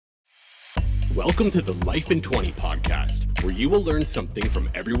Welcome to the Life in 20 podcast, where you will learn something from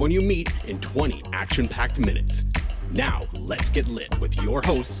everyone you meet in 20 action-packed minutes. Now, let's get lit with your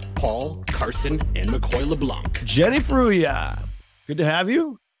hosts, Paul, Carson, and McCoy LeBlanc. Jenny Fruya, good to have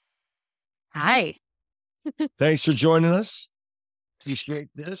you. Hi. Thanks for joining us. Appreciate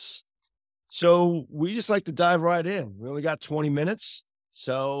this. So we just like to dive right in. We only got 20 minutes.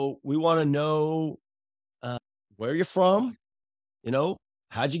 So we want to know where you're from,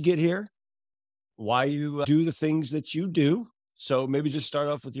 how'd you get here, why you do the things that you do. So maybe just start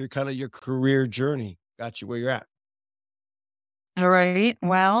off with your career journey. Got you where you're at. All right.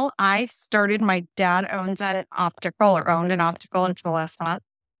 Well, my dad owned an optical in Philadelphia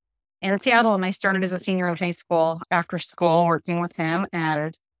in Seattle. And I started as a senior in high school after school working with him.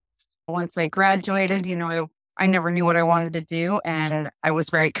 And once I graduated, I never knew what I wanted to do. And I was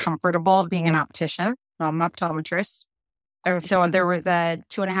very comfortable being an optician. I'm an optometrist. So there was a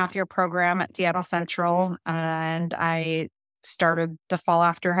 2.5-year program at Seattle Central, and I started the fall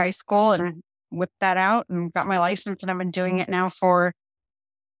after high school and whipped that out and got my license, and I've been doing it now for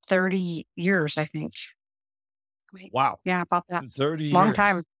 30 years, I think. Wow. Yeah, about that. 30 years. Long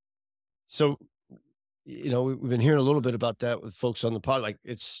time. So, we've been hearing a little bit about that with folks on the pod. Like,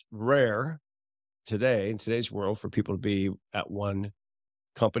 it's rare today, in today's world, for people to be at one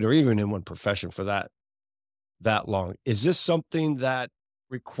company or even in one profession for that long. Is this something that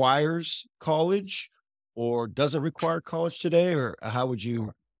requires college or doesn't require college today, or how would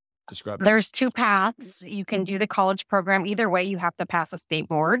you describe it? There's two paths. You can do the college program. Either way, you have to pass a state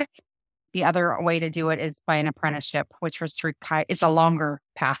board. The other way to do it is by an apprenticeship, which was it's a longer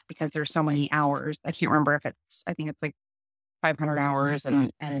path because there's so many hours. I can't remember I think it's like 500 hours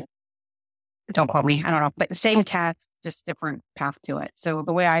and don't quote me. I don't know, but the same test, just different path to it. So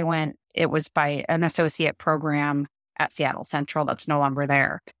the way I went, it was by an associate program at Seattle Central that's no longer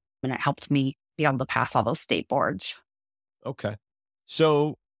there. And it helped me be able to pass all those state boards. Okay.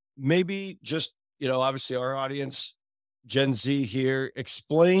 So maybe just, obviously our audience, Gen Z here,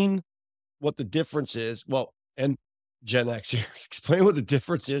 explain what the difference is. Well, and Gen X here, explain what the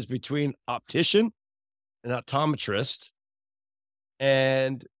difference is between optician and optometrist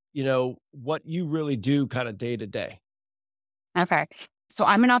and, what you really do kind of day to day. Okay. So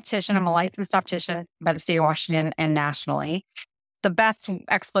I'm an optician. I'm a licensed optician by the state of Washington and nationally. The best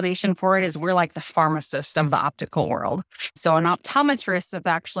explanation for it is we're like the pharmacist of the optical world. So an optometrist is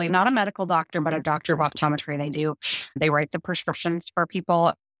actually not a medical doctor, but a doctor of optometry. They write the prescriptions for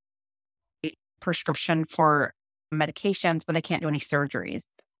people, prescription for medications, but they can't do any surgeries.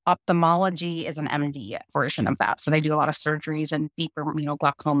 Ophthalmology is an MD version of that. So they do a lot of surgeries and deeper,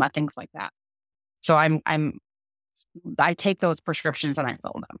 glaucoma, things like that. So I take those prescriptions and I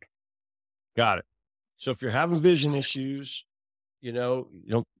fill them. Got it. So if you're having vision issues, you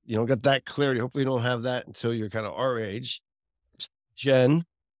don't get that clarity. Hopefully you don't have that until you're kind of our age. Jen.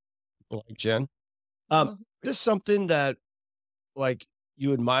 Is this something that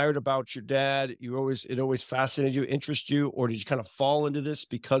you admired about your dad? It always fascinated you, interested you, or did you kind of fall into this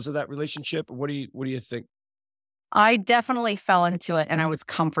because of that relationship? Or what do you think? I definitely fell into it and I was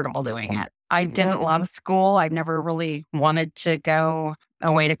comfortable doing it. I didn't love school. I never really wanted to go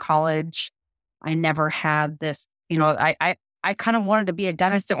away to college. I never had this, I kind of wanted to be a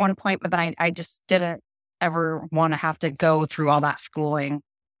dentist at one point, but then I just didn't ever want to have to go through all that schooling.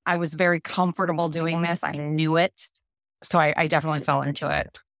 I was very comfortable doing this. I knew it. So I definitely fell into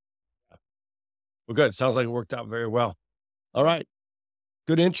it. Well, good. Sounds like it worked out very well. All right.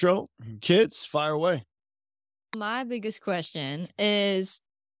 Good intro. Kids, fire away. My biggest question is,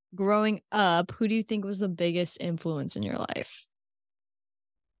 growing up, who do you think was the biggest influence in your life?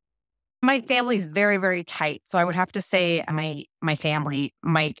 My family's very, very tight. So I would have to say my family,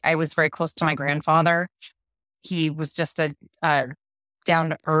 I was very close to my grandfather. He was just a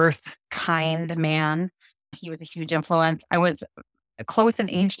down-to-earth, kind man. He was a huge influence. I was close in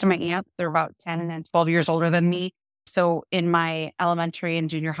age to my aunts. They're about 10 and 12 years older than me. So in my elementary and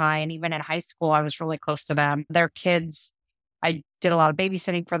junior high, and even in high school, I was really close to them. Their kids, I did a lot of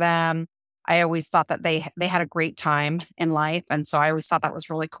babysitting for them. I always thought that they had a great time in life. And so I always thought that was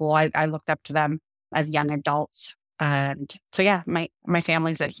really cool. I looked up to them as young adults. And so, yeah, my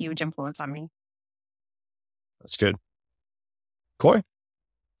family's a huge influence on me. That's good. Coy?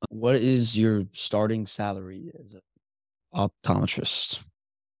 What is your starting salary as an optometrist?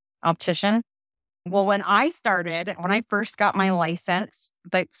 Optician? Well, when I first got my license,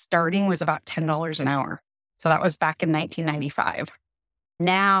 the starting was about $10 an hour. So that was back in 1995.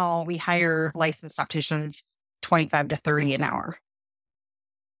 Now we hire licensed opticians 25 to 30 an hour.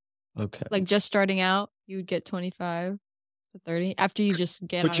 Okay. Like just starting out, you would get 25? 30 after you just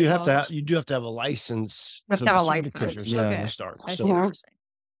get But out you of have to college? you do have to have a license. You have so to have the a license. certifications Yeah. Okay. start. I see So what you're saying.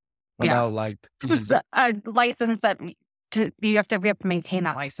 What Yeah. about like A license that we have to maintain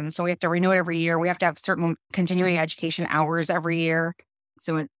that license. So we have to renew it every year. We have to have certain continuing education hours every year.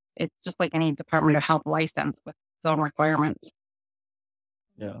 So it's just like any Department of Health license with its own requirements.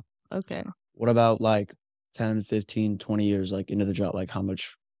 yeah? Okay. What about like 10, 15, 20 years like into the job? Like how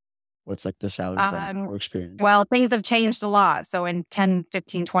much? What's like the salary then or experience? Well, things have changed a lot. So in 10,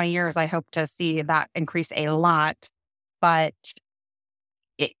 15, 20 years, I hope to see that increase a lot. But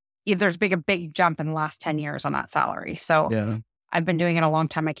there's a big jump in the last 10 years on that salary. So Yeah. I've been doing it a long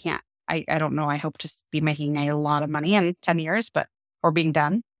time. I don't know. I hope to be making a lot of money in 10 years, or being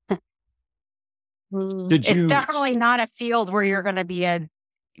done. did It's you definitely not a field where you're going to be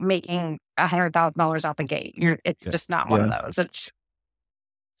making $100,000 out the gate. It's Yeah. just not one Yeah. of those. It's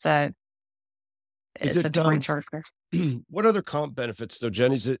Is a it different done? sort of. What other comp benefits though,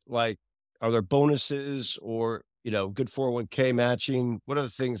 Jen? Is it like, are there bonuses or, good 401k matching? What are the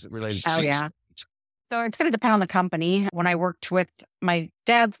things that related to Oh, yeah. So it's going to depend on the company. When I worked with my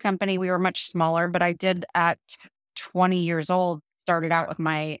dad's company, we were much smaller, but I did at 20 years old, started out with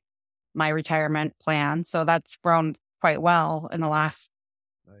my retirement plan. So that's grown quite well in the last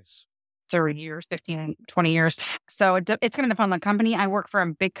Nice. 30 years, 15, 20 years. So it's going to depend on the company. I work for a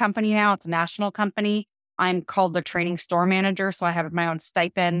big company now. It's a national company. I'm called the training store manager. So I have my own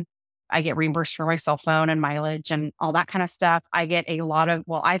stipend. I get reimbursed for my cell phone and mileage and all that kind of stuff. I get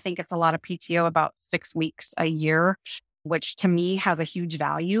I think it's a lot of PTO, about 6 weeks a year, which to me has a huge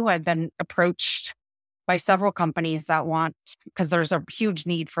value. I've been approached by several companies that because there's a huge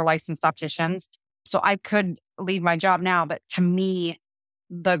need for licensed opticians. So I could leave my job now, but to me,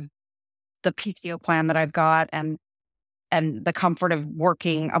 the PTO plan that I've got and the comfort of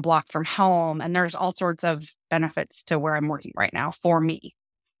working a block from home, and there's all sorts of benefits to where I'm working right now for me.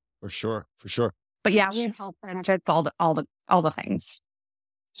 For sure. For sure. But yeah, we have health benefits, all the things.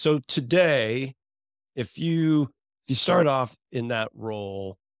 So today, if you start off in that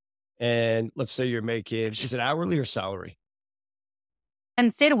role and let's say you're making, is it hourly or salary? In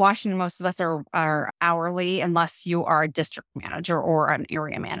the state of Washington, most of us are hourly unless you are a district manager or an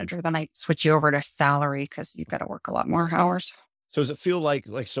area manager. Then they switch you over to salary because you've got to work a lot more hours. So does it feel like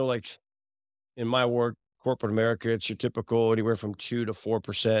in my work, corporate America, it's your typical anywhere from 2 to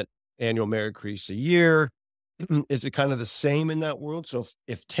 4% annual merit increase a year. Is it kind of the same in that world? So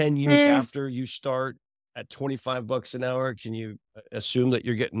if 10 years after you start at $25 an hour, can you assume that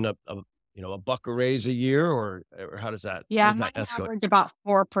you're getting a buck a raise a year, or how does that? Yeah, does my that escalate? average about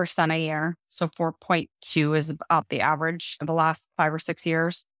 4% a year. So 4.2 is about the average of the last 5 or 6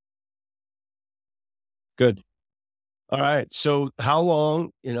 years. Good. All right. So how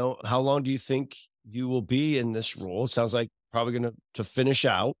long do you think you will be in this role? It sounds like probably going to finish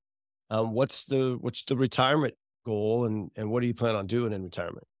out. What's the retirement goal, and what do you plan on doing in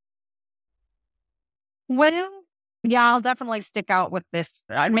retirement? Well, yeah, I'll definitely stick out with this.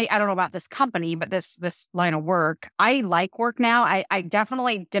 I don't know about this company, but this line of work. I like work now. I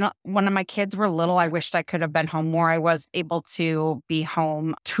definitely didn't. When my kids were little, I wished I could have been home more. I was able to be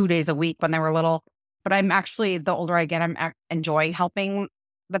home 2 days a week when they were little. But I'm actually, the older I get, enjoy helping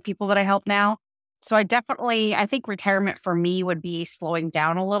the people that I help now. So I think retirement for me would be slowing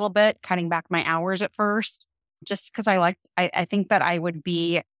down a little bit, cutting back my hours at first, just because I think that I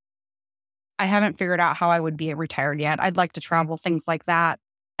haven't figured out how I would be retired yet. I'd like to travel, things like that.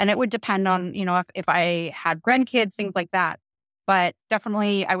 And it would depend on, if I had grandkids, things like that. But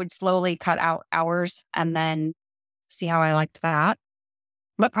definitely I would slowly cut out hours and then see how I liked that.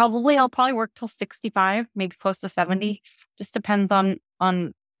 But I'll probably work till 65, maybe close to 70. Just depends on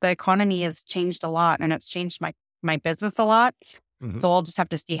the economy has changed a lot, and it's changed my business a lot. Mhm. So I'll just have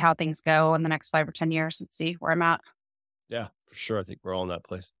to see how things go in the next 5 or 10 years and see where I'm at. Yeah, for sure. I think we're all in that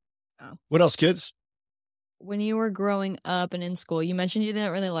place. Oh. What else, kids? When you were growing up and in school, you mentioned you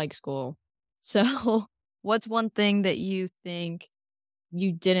didn't really like school. So what's one thing that you think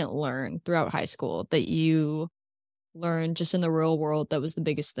you didn't learn throughout high school that you learned just in the real world that was the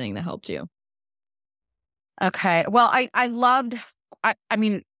biggest thing that helped you? Okay. Well, I loved,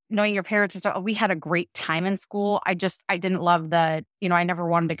 knowing your parents and stuff. We had a great time in school. I didn't love I never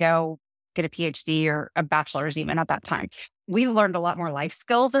wanted to go get a PhD or a bachelor's even at that time. We learned a lot more life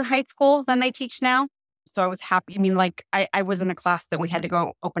skills in high school than they teach now. So I was happy. I was in a class that we had to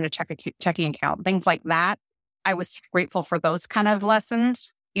go open a checking account, things like that. I was grateful for those kind of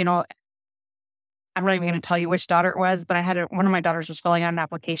lessons. I'm not even going to tell you which daughter it was, but one of my daughters was filling out an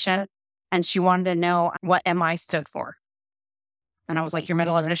application and she wanted to know what MI stood for. And I was like, your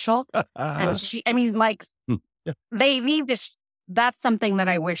middle initial. And they need to. That's something that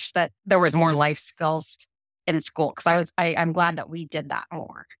I wish that there was more life skills in school, because I'm glad that we did that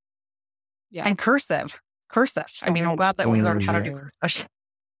more. Yeah. And cursive. I mean, I'm glad that we learned how to do cursive.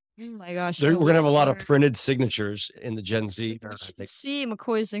 Oh my gosh. We're gonna have a lot of printed signatures in the Gen Z. You should see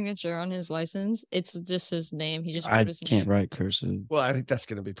McCoy's signature on his license. It's just his name. He just I wrote his can't name. write cursive. Well, I think that's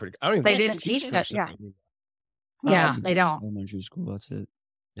gonna be pretty. I don't even. They think didn't teach teach that, cursive yeah. anymore. Yeah, they don't. Elementary school. That's it.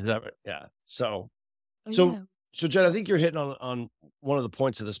 Is that right? Yeah. So Oh, So- yeah. So, Jen, I think you're hitting on one of the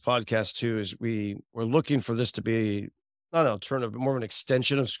points of this podcast too. Is we're looking for this to be not an alternative, but more of an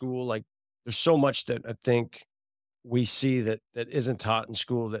extension of school. Like, there's so much that I think we see that isn't taught in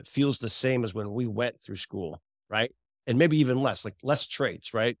school that feels the same as when we went through school, right? And maybe even less, like less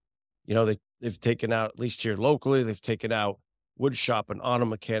traits, right? You know, they've taken out, at least here locally, they've taken out wood shop and auto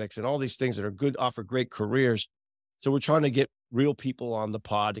mechanics and all these things that are good, offer great careers. So we're trying to get real people on the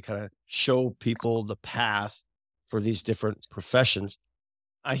pod to kind of show people the path for these different professions.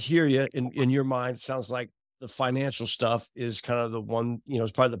 I hear you in your mind. It sounds like the financial stuff is kind of the one,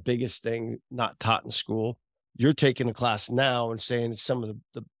 it's probably the biggest thing not taught in school. You're taking a class now and saying it's some of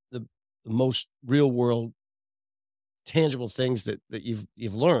the most real world tangible things that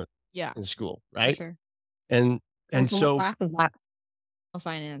you've learned Yeah. in school, For right? sure. And so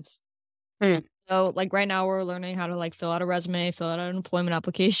Finance. Hmm. So like right now we're learning how to like fill out a resume, fill out an employment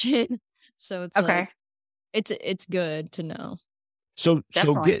application. So it's Okay. like, it's good to know. So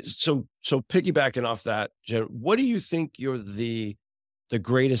Definitely. piggybacking off that, Jen, what do you think you're the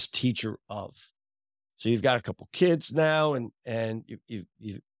greatest teacher of? So you've got a couple kids now, and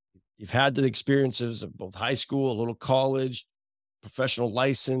you've had the experiences of both high school, a little college, professional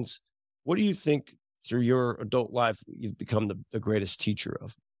license. What do you think through your adult life you've become the greatest teacher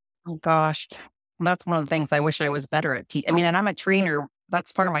of? Oh gosh, that's one of the things I wish I was better at. I mean, and I'm a trainer.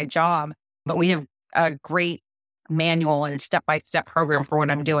 That's part of my job. But we have a great manual and step-by-step program for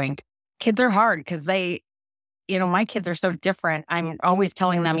what I'm doing. Kids are hard because they, my kids are so different. I'm always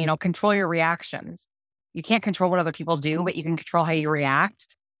telling them, control your reactions. You can't control what other people do, but you can control how you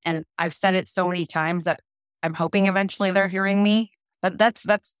react. And I've said it so many times that I'm hoping eventually they're hearing me. But that's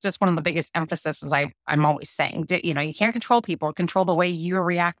just one of the biggest emphases I'm always saying. You can't control people. Control the way you're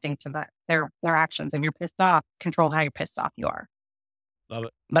reacting to their actions. If you're pissed off, control how you're pissed off you are. Love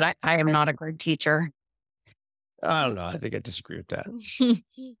it. But I am not a great teacher. I don't know. I think I disagree with that.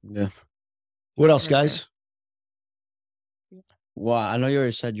 Yeah. What else, guys? Well, I know you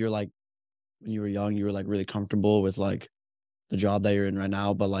already said you're like, when you were young, you were like really comfortable with like the job that you're in right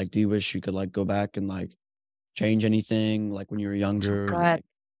now. But like, do you wish you could like go back and like change anything like when you were younger, like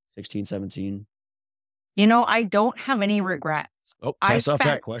 16, 17? I don't have any regrets. Oh, pass off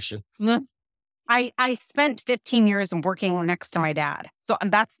that question. I spent 15 years working next to my dad. So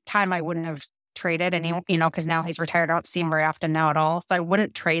and that's time I wouldn't have traded. And because now he's retired, I don't see him very often now at all. So I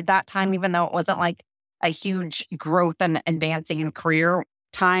wouldn't trade that time, even though it wasn't like a huge growth and advancing in career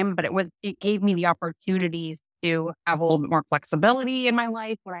time. But it gave me the opportunities to have a little bit more flexibility in my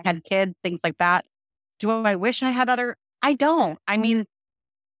life when I had kids, things like that. Do I wish I had I don't. I mean,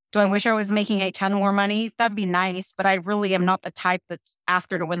 do I wish I was making a ton more money? That'd be nice, but I really am not the type that's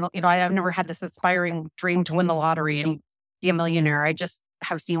after to win. I've never had this aspiring dream to win the lottery and be a millionaire. I just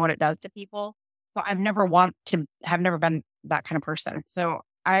have seen what it does to people. So I've never been that kind of person. So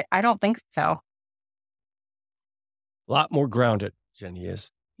I don't think so. A lot more grounded, Jenny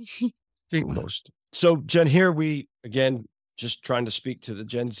is. Most. So, Jen, here we, again, just trying to speak to the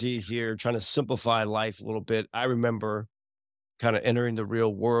Gen Z here, trying to simplify life a little bit. I remember kind of entering the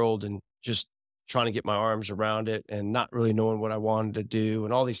real world and just trying to get my arms around it and not really knowing what I wanted to do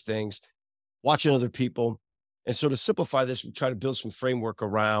and all these things, watching other people. And so to simplify this, we try to build some framework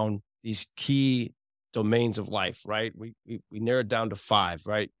around these key domains of life, right? We narrowed down to 5,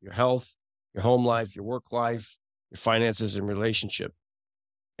 right? Your health, your home life, your work life, your finances, and relationship.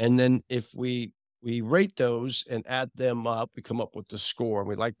 And then if we rate those and add them up, we come up with the score. And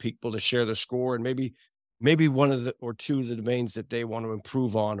we'd like people to share the score and maybe one of the or two of the domains that they want to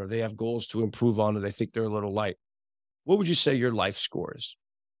improve on, or they have goals to improve on, or they think they're a little light. What would you say your life score is?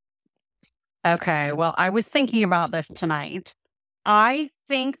 Okay. Well, I was thinking about this tonight. I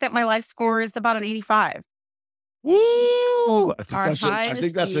think that my life score is about an 85. Woo! I Our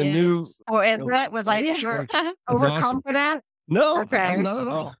think that's a new. Oh, is that was I sure overconfident? No, Okay. not at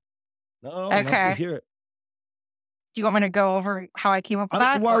all. No, Okay. Hear it. Do you want me to go over how I came up with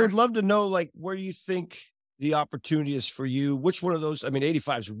that? Well, I or- would love to know, like, where you think the opportunity is for you. Which one of those? I mean,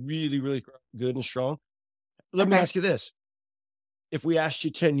 85 is really, really good and strong. Let me Okay. ask you this. If we asked you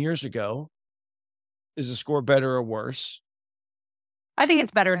 10 years ago, is the score better or worse? I think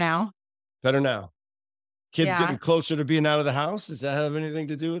it's better now. Better now. Kid getting closer to being out of the house? Does that have anything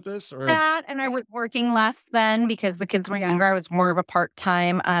to do with this? Or that, and I was working less then because the kids were younger. I was more of a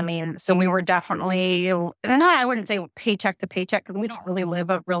part-time. I mean, so we were definitely, and I wouldn't say paycheck to paycheck because we don't really live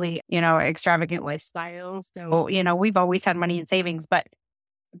a really, extravagant lifestyle. So, we've always had money in savings, but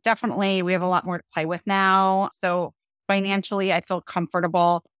definitely we have a lot more to play with now. So financially, I feel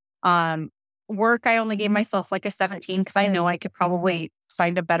comfortable. Work, I only gave myself like a 17 because I know I could probably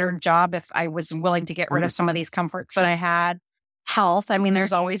find a better job if I was willing to get rid of some of these comforts that I had. Health, I mean,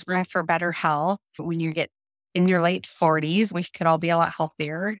 there's always room for better health. When you get in your late 40s, we could all be a lot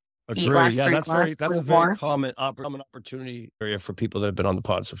healthier. Agree. Yeah, that's a very common opportunity area for people that have been on the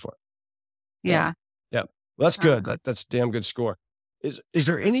pod so far. Yeah. Yeah. Well, that's good. That's a damn good score. Is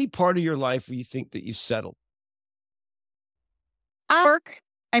there any part of your life where you think that you settled? Work.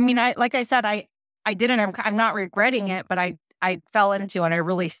 I mean, like I said, I didn't, I'm not regretting it, but I fell into and I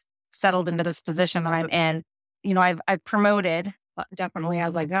really settled into this position that I'm in. I've promoted definitely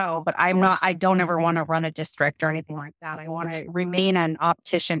as I go, but I don't ever want to run a district or anything like that. I want to remain an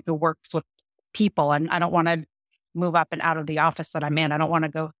optician who works with people, and I don't want to move up and out of the office that I'm in. I don't want to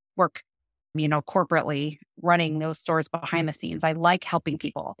go work, corporately running those stores behind the scenes. I like helping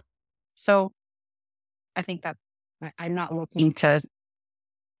people. So I think that I'm not looking to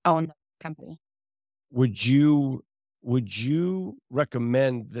own the company. Would you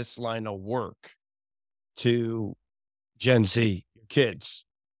recommend this line of work to Gen Z, your kids?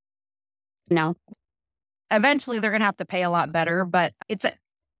 No. Eventually they're going to have to pay a lot better, but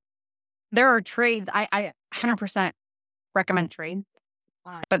there are trades. I 100% recommend trade,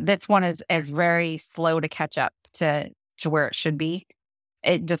 but this one is very slow to catch up to where it should be.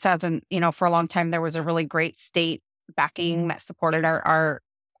 It just hasn't, for a long time, there was a really great state backing that supported our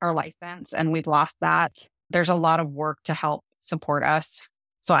license, and we've lost that. There's a lot of work to help support us.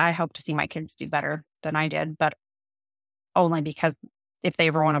 So I hope to see my kids do better than I did, but only because if they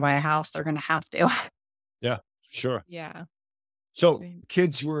ever want to buy a house, they're going to have to. Yeah, sure. Yeah. So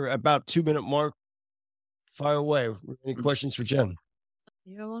kids, we're about 2-minute mark. Fire away. Any questions for Jen?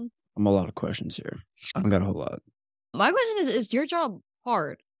 You have one? I'm a lot of questions here. I've got a whole lot. My question is your job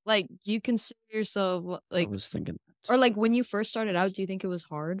hard? Like, do you consider yourself like, I was thinking, or like when you first started out, do you think it was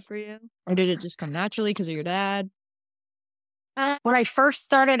hard for you? Or did it just come naturally because of your dad? When I first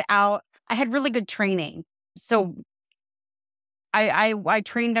started out, I had really good training. So I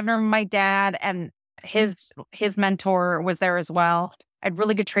trained under my dad, and his mentor was there as well. I had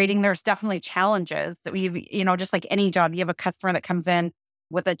really good training. There's definitely challenges that just like any job, you have a customer that comes in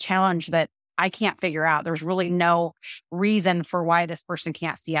with a challenge that I can't figure out. There's really no reason for why this person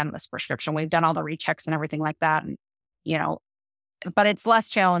can't see on this prescription. We've done all the rechecks and everything like that. And, but it's less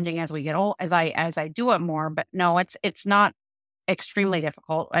challenging as we get old, as I do it more, but no, it's not extremely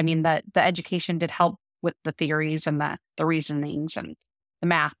difficult. I mean, the education did help with the theories and the reasonings and the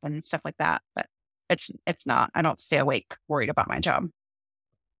math and stuff like that, but it's not, I don't stay awake worried about my job.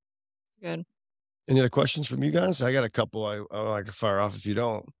 Good. Any other questions from you guys? I got a couple I can fire off if you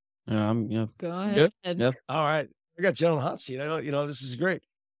don't. Yeah. Go ahead. Good? Yep. All right. I got Jen on the hot seat. I know, this is great.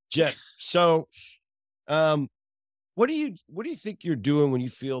 Jen, so, what do you think you're doing when you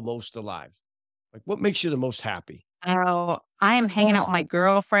feel most alive? Like, what makes you the most happy? Oh, I am hanging out with my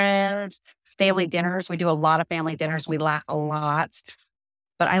girlfriends, family dinners. We do a lot of family dinners. We laugh a lot,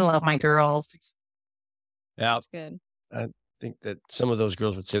 but I love my girls. Yeah. That's good. I think that some of those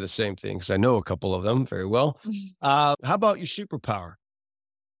girls would say the same thing because I know a couple of them very well. How about your superpower?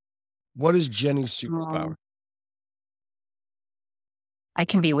 What is Jenny's superpower? I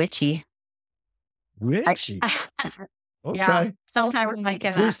can be witchy. Witchy? Okay. Yeah, sometimes I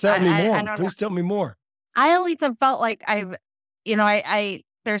can. Please tell me more. Please tell me more. I always have felt like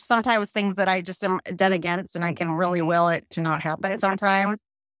there's sometimes things that I just am dead against, and I can really will it to not happen. Sometimes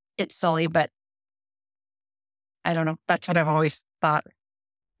it's silly, but I don't know. That's what I've always thought.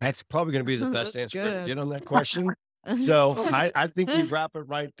 That's probably going to be the best That's answer good. to get on that question. So I think we wrap it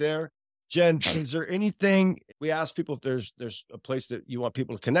right there. Jen, is there anything we ask people if there's a place that you want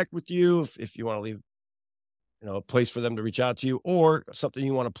people to connect with you, if you want to leave, a place for them to reach out to you, or something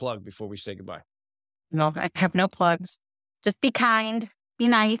you want to plug before we say goodbye? No, I have no plugs. Just be kind, be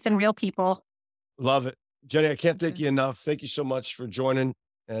nice, and real people. Love it. Jenny, I can't thank you enough. Thank you so much for joining.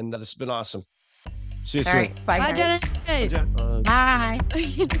 And this has been awesome. See you soon. All right. Bye, Bye, guys. Jenny. Bye,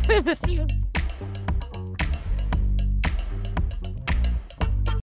 Jen. Bye.